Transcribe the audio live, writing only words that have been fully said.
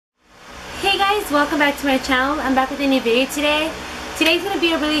Hey guys, welcome back to my channel. I'm back with a new video today. Today's going to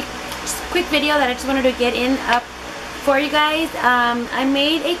be a really quick video that I just wanted to get up for you guys. I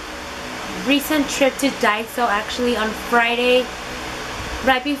made a recent trip to Daiso actually on Friday,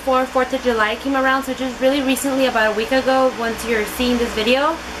 right before 4th of July came around. So just really recently, about a week ago, once you're seeing this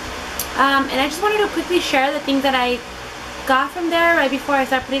video. And I just wanted to quickly share the things that I got from there right before I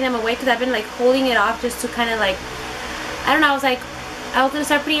start putting them away, because I've been like holding it off just to kind of like, I don't know, I was going to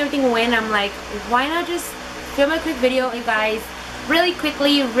start putting everything away, and I'm like, why not just film a quick video, you guys, really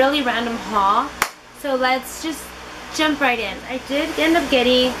quickly, really random haul. So let's just jump right in. I did end up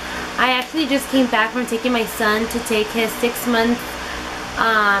getting, I actually just came back from taking my son to take his 6-month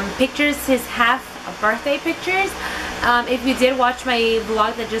pictures, his half birthday pictures. If you did watch my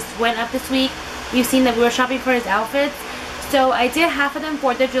vlog that just went up this week, you've seen that we were shopping for his outfits. So I did half of them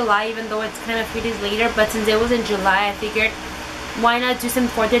 4th of July, even though it's kind of 3 days later, but since it was in July, I figured why not do some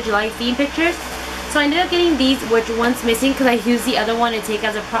 4th of July theme pictures. So I ended up getting these, which one's missing because I used the other one to take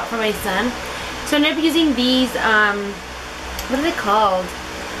as a prop for my son. So I ended up using these, what are they called?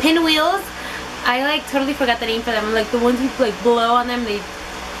 Pinwheels. I like totally forgot the name for them. Like the ones you like blow on them, they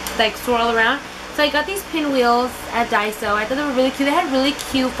like swirl around. So I got these pinwheels at Daiso. I thought they were really cute. They had really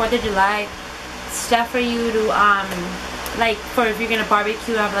cute 4th of July stuff for you to like for if you're gonna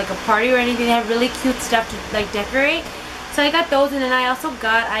barbecue, have like a party or anything. They have really cute stuff to like decorate. So I got those, and then I also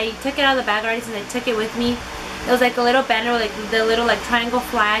got, I took it out of the bag already since I took it with me. It was like a little banner with like the little like triangle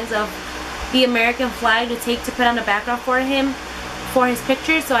flags of the American flag to take to put on the background for him for his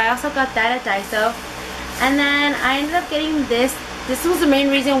pictures. So I also got that at Daiso. And then I ended up getting this. This was the main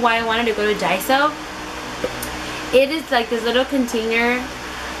reason why I wanted to go to Daiso. It is like this little container,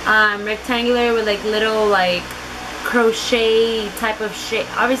 rectangular, with like little like crochet type of shape.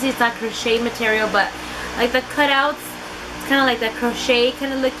 Obviously it's not crochet material, but like the cutouts, it's kind of like that crochet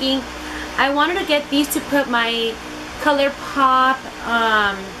kind of looking. I wanted to get these to put my ColourPop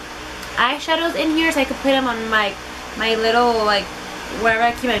eyeshadows in here, so I could put them on my little like wherever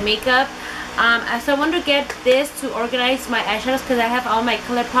I keep my makeup. So I wanted to get this to organize my eyeshadows, because I have all my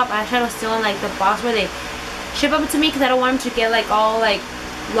ColourPop eyeshadows still in like the box where they ship them to me, because I don't want them to get like all like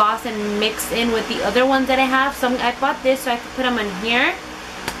lost and mixed in with the other ones that I have. So I bought this so I could put them in here.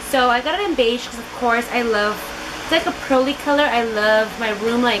 So I got it in beige because of course I love, it's like a pearly color. I love my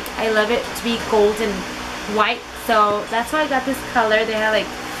room, like I love it to be gold and white. So that's why I got this color. They have like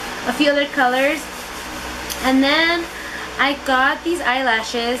a few other colors. And then I got these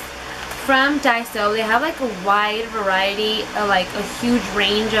eyelashes from Daiso. They have like a wide variety of like a huge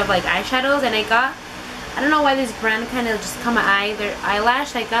range of like eyeshadows, and I got, I don't know why this brand kind of just caught my eye, their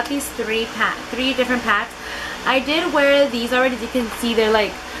eyelash. I got these three different packs. I did wear these already. As you can see, they're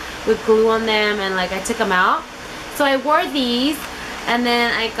like with glue on them, and like I took them out. So I wore these, and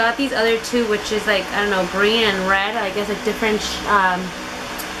then I got these other two, which is like, I don't know, green and red. I guess like different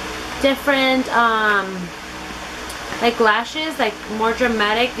like lashes, like more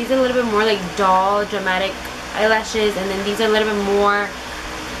dramatic. These are a little bit more like doll dramatic eyelashes, and then these are a little bit more,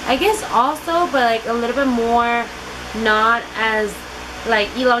 I guess also, but like a little bit more not as like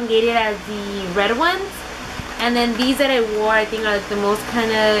elongated as the red ones. And then these that I wore, I think are like the most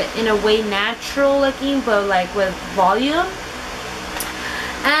kind of in a way natural looking, but like with volume.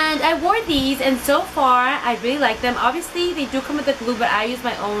 And I wore these, and so far I really like them. Obviously they do come with the glue, but I use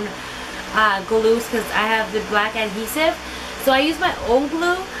my own glues because I have the black adhesive. So I use my own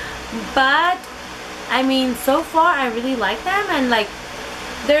glue, but I mean so far I really like them. And like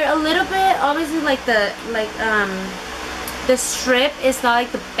they're a little bit, obviously like the strip is not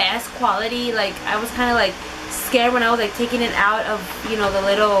like the best quality. Like I was kind of like scared when I was like taking it out of, you know, the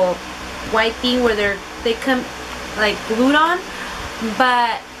little white thing where they come like glued on,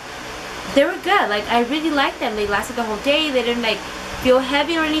 but they were good. Like I really liked them. They lasted the whole day. They didn't like feel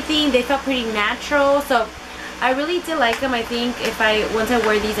heavy or anything. They felt pretty natural. So I really did like them. I think if once I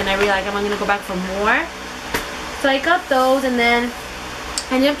wear these and I really like them, I'm gonna go back for more. So I got those, and then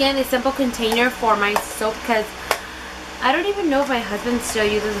I ended up getting a simple container for my soap, because I don't even know if my husband still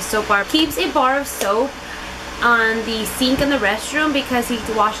uses a soap bar. He keeps a bar of soap on the sink in the restroom because he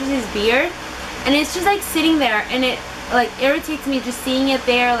washes his beard, and it's just like sitting there, and it like irritates me just seeing it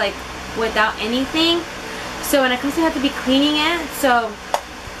there like without anything. So when it comes to have to be cleaning it, so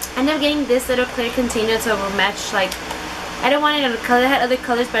I ended up getting this little clear container so it will match. Like I don't want it in a color, it had other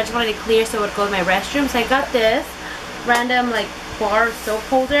colors, but I just wanted it clear so it would go in my restroom. So I got this random like bar of soap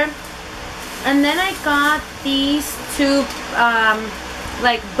holder. And then I got these two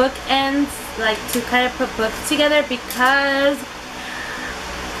like bookends, like to kind of put books together, because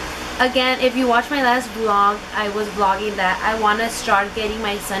Again, if you watch my last vlog, I was vlogging that I want to start getting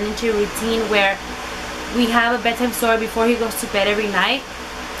my son into a routine where we have a bedtime story before he goes to bed every night.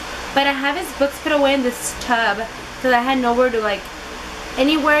 But I have his books put away in this tub because I had nowhere to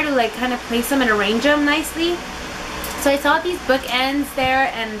anywhere to kind of place them and arrange them nicely. So I saw these bookends there,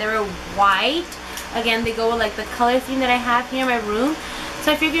 and they were white. Again, they go with the color theme that I have here in my room.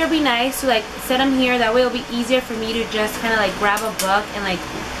 So I figured it'd be nice to set them here. That way it'll be easier for me to just kind of grab a book and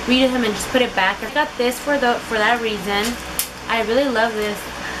read them and just put it back. I got this for that reason. I really love this.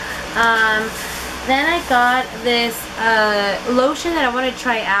 Then I got this lotion that I want to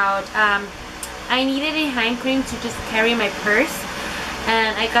try out. I needed a hand cream to just carry in my purse,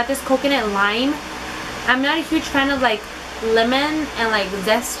 and I got this coconut lime. I'm not a huge fan of lemon and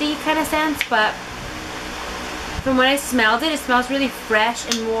zesty kind of scents, but from when I smelled it, it smells really fresh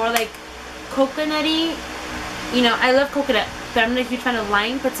and more coconutty. You know, I love coconut, but I'm not a huge fan of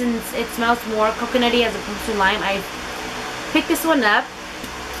lime, but since it smells more coconutty as opposed to lime, I picked this one up.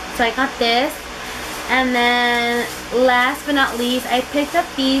 So I got this. And then last but not least, I picked up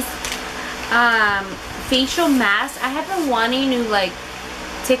these facial masks. I have been wanting to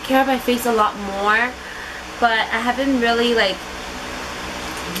take care of my face a lot more, but I haven't really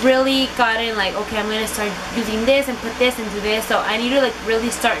really gotten okay, I'm gonna start using this and put this and do this. So I need to really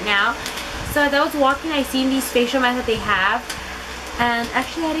start now. So as I was walking, I seen these facial masks that they have, and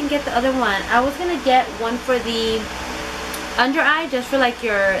actually I didn't get the other one. I was gonna get one for the under eye, just for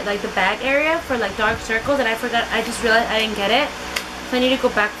your the bag area for dark circles, and I forgot. I just realized I didn't get it, so I need to go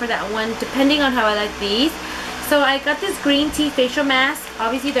back for that one depending on how I like these. So I got this green tea facial mask.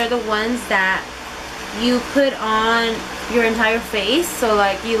 Obviously they're the ones that you put on your entire face, so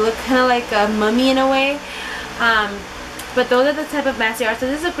you look kind of like a mummy in a way, but those are the type of masks they are. So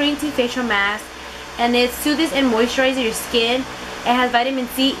this is a green tea facial mask, and it soothes and moisturizes your skin. It has vitamin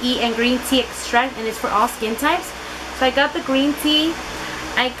C, E, and green tea extract, and it's for all skin types. So I got the green tea.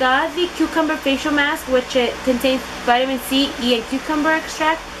 I got the cucumber facial mask, which it contains vitamin C, E, and cucumber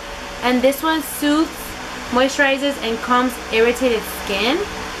extract, and this one soothes, moisturizes, and calms irritated skin.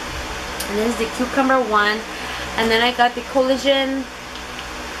 And this is the cucumber one. And then I got the collagen,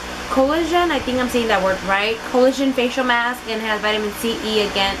 I think I'm saying that word right, collagen facial mask, and it has vitamin C, E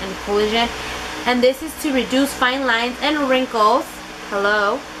again, and collagen. And this is to reduce fine lines and wrinkles.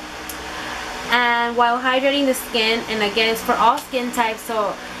 Hello. And while hydrating the skin, and again it's for all skin types.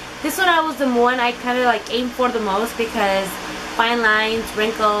 So this one was the one I kind of aimed for the most, because fine lines,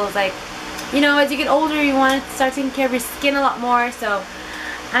 wrinkles, you know, as you get older you want to start taking care of your skin a lot more. So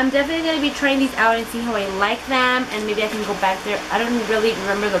I'm definitely going to be trying these out and see how I like them, and maybe I can go back there. I don't really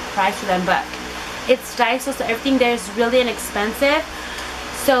remember the price for them, but it's Daiso, so everything there is really inexpensive.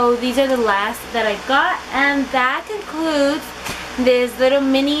 So these are the last that I got, and that concludes this little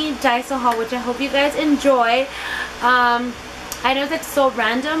mini Daiso haul, which I hope you guys enjoy. I know that's so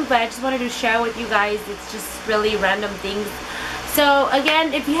random, but I just wanted to share with you guys. It's just really random things. So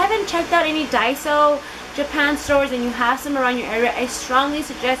again, if you haven't checked out any Daiso Japan stores and you have some around your area, I strongly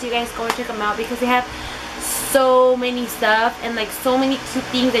suggest you guys go and check them out, because they have so many stuff and so many cute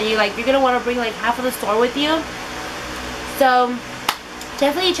things that you're gonna want to bring half of the store with you. So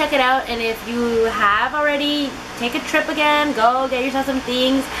definitely check it out, and if you have already, take a trip again, go get yourself some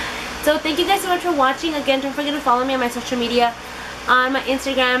things. So thank you guys so much for watching. Again, don't forget to follow me on my social media, on my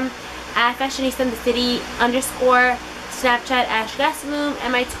Instagram at fashionista_in_the_city, Snapchat @ashgasloom,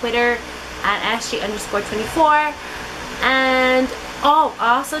 and my Twitter at @ashg_24. And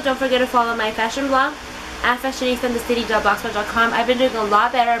also don't forget to follow my fashion blog at fashionista_in_the_city.blogspot.com. I've been doing a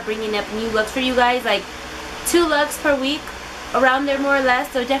lot better at bringing up new looks for you guys, 2 looks per week, around there more or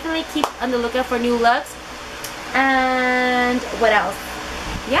less. So definitely keep on the lookout for new looks. And what else?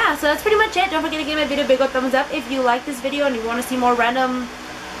 Yeah, so that's pretty much it. Don't forget to give my video a big old thumbs up if you like this video and you want to see more random,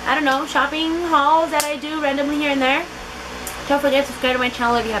 I don't know, shopping hauls that I do randomly here and there. Don't forget to subscribe to my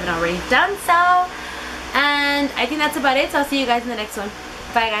channel if you haven't already done so. And I think that's about it, so I'll see you guys in the next one.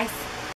 Bye guys.